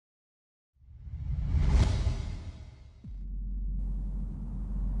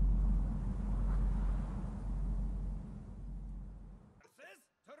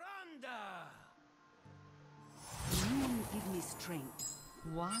give me strength.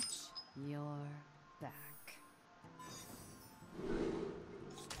 Watch your back.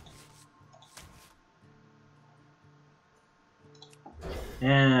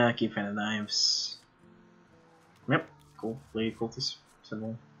 Yeah, keep finding knives. Yep, cool. Lady cultist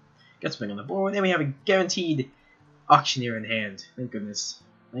symbol. Get something on the board. Then we have a guaranteed auctioneer in hand. Thank goodness.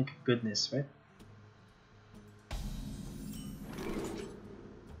 Thank goodness, right?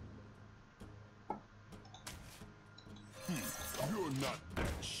 You're not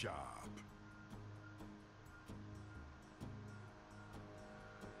that sharp.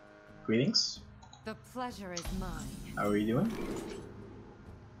 Greetings. The pleasure is mine. How are you doing?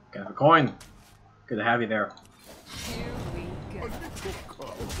 Got a coin. Good to have you there. Here we go.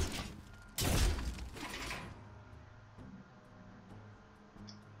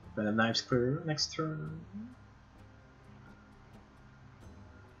 But the knives clear next turn.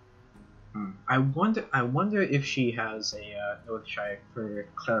 I wonder if she has a notifier for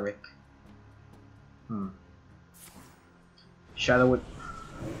cleric. Shadow would.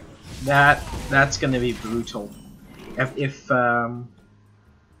 That's gonna be brutal. If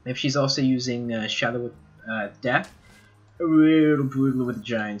she's also using Shadow with Death, a little brutal with the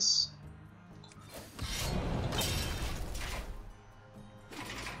giants.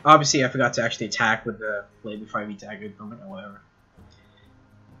 Obviously, I forgot to actually attack with the blade before I re-tag it. But whatever.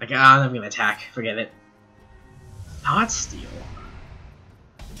 Like, I'm not gonna attack. Forget it. Not steal.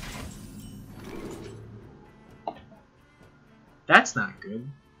 That's not good.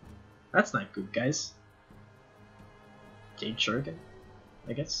 That's not good, guys. Jade Shuriken,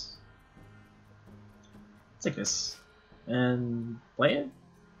 I guess. Let's take this and play it.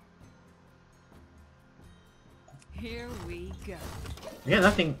 Here we go. I got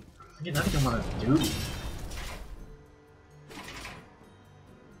nothing I want to do.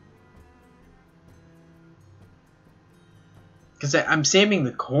 Because I'm saving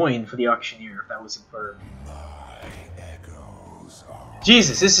the coin for the auctioneer if that was important.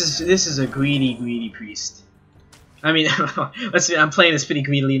 Jesus, this is a greedy priest. I mean, I'm playing this pretty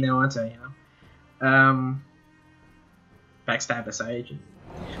greedily now, aren't I? You know. Backstab aside agent.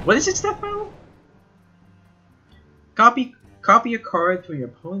 What is it, step battle? Copy a card from your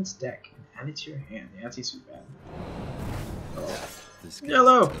opponent's deck and add it to your hand. Yeah, that's too bad. Oh.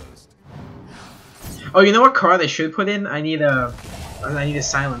 Yellow. Oh, you know what card I should put in? I need a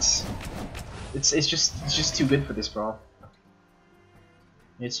silence. It's just too good for this brawl.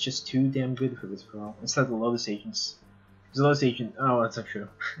 It's just too damn good for this brawl. Instead of the Lotus Agents. The Lotus Agent. Oh, that's not true.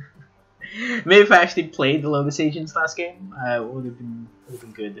 Maybe if I actually played the Lotus Agents last game, it would have been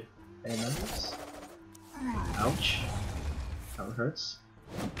good. Any numbers? Ouch. That one hurts.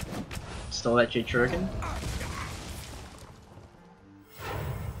 Stole that Jade Shuriken.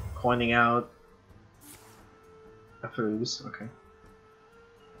 Coining out. After lose, okay.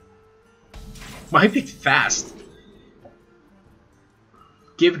 Why picked fast?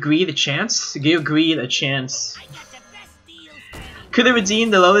 Give Greed a chance? Give Greed a chance. Could have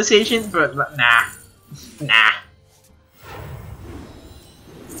redeemed the Lotus Agent, but nah. Nah.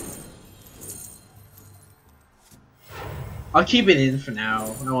 I'll keep it in for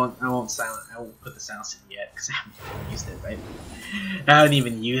now. I won't put the silence in yet, because I haven't used it, right? I haven't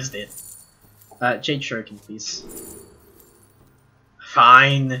even used it. Jade Shuriken, please.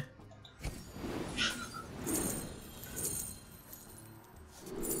 Fine.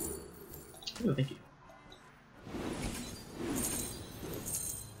 Oh, thank you.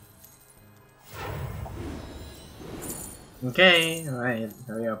 Okay, alright,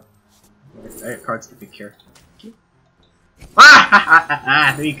 hurry up. I got cards to pick here. Thank you.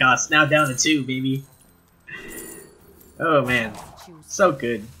 Ah! 3 costs, now down to 2, baby. Oh man, so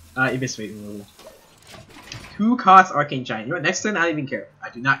good. Eviscerate removal. 2 costs Arcane Giant. You know what, next turn I don't even care. I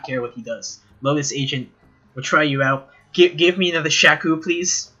do not care what he does. Lotus Agent will try you out. Give me another Shaku,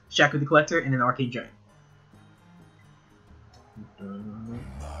 please. Shaku the Collector and an Arcane Giant.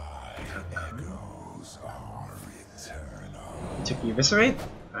 Took the Eviscerate.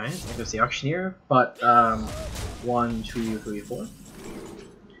 Alright, there goes the Auctioneer. But, 1, 2, 3, 4.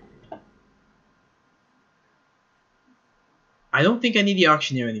 I don't think I need the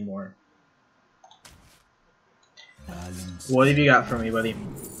Auctioneer anymore. What have you got for me, buddy?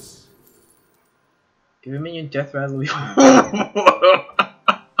 Give a minion Death Rattle.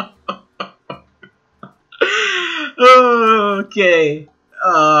 Okay.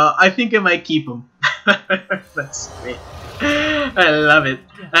 I think I might keep him. That's great. I love it.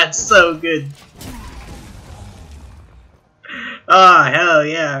 That's so good. Oh, hell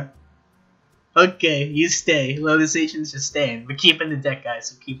yeah. Okay, you stay. Lotus Agent's just staying. We're keeping the deck,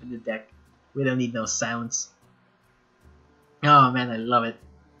 guys. We're keeping the deck. We don't need no silence. Oh man, I love it.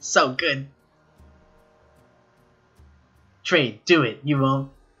 So good. Trade, do it. You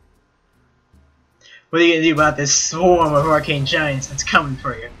won't. What are you gonna do about this swarm of arcane giants that's coming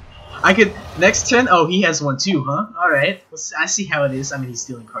for you? I could next turn. Oh, he has one too, huh? All right. I see how it is. I mean, he's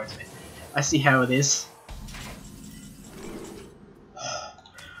stealing cards, man. I see how it is.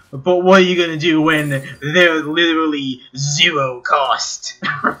 But what are you gonna do when they're literally 0 cost?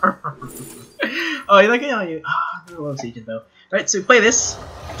 Oh, you're looking on you. Ah, I love Agent though. Right, so play this,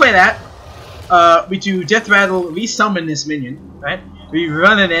 play that. We do Death Rattle, resummon this minion, right? We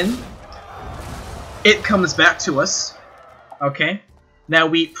run it in. It comes back to us. Okay. Now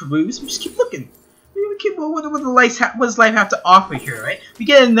we peruse. We just keep looking. We keep, what does life have to offer here, right? We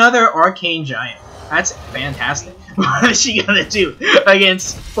get another Arcane Giant. That's fantastic. What is she gonna do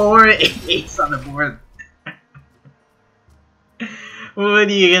against 4 8s on the board? What are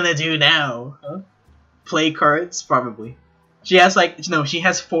you gonna do now? Huh? Play cards? Probably. She has like, no, she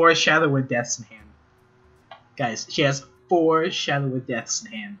has 4 Shadowwood Deaths in hand. Guys, she has 4 Shadowwood Deaths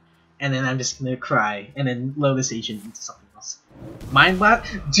in hand. And then I'm just gonna cry, and then Lotus Agent into something else. Mind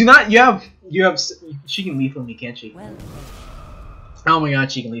Blast? Do not, you have, she can lethal me, can't she? Well Oh my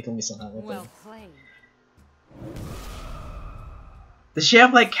god, she can lethal me somehow. well played. Does she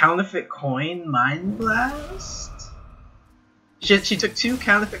have like counterfeit coin Mind Blast? She took 2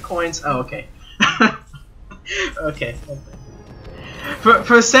 counterfeit coins. Oh, okay. Okay.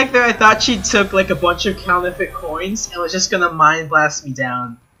 For a sec there, I thought she took like a bunch of counterfeit coins and was just gonna Mind Blast me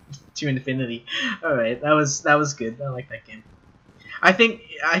down to infinity. All right, that was good. I like that game. I think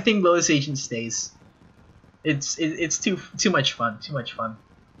Lotus Agent stays. It's too much fun. Too much fun.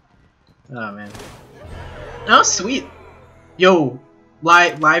 Oh man. Oh sweet. Yo,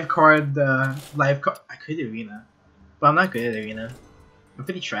 live card. I could arena, but I'm not good at arena. I'm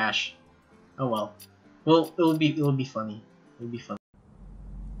pretty trash. Oh well. Well, it'll be funny. It'll be funny.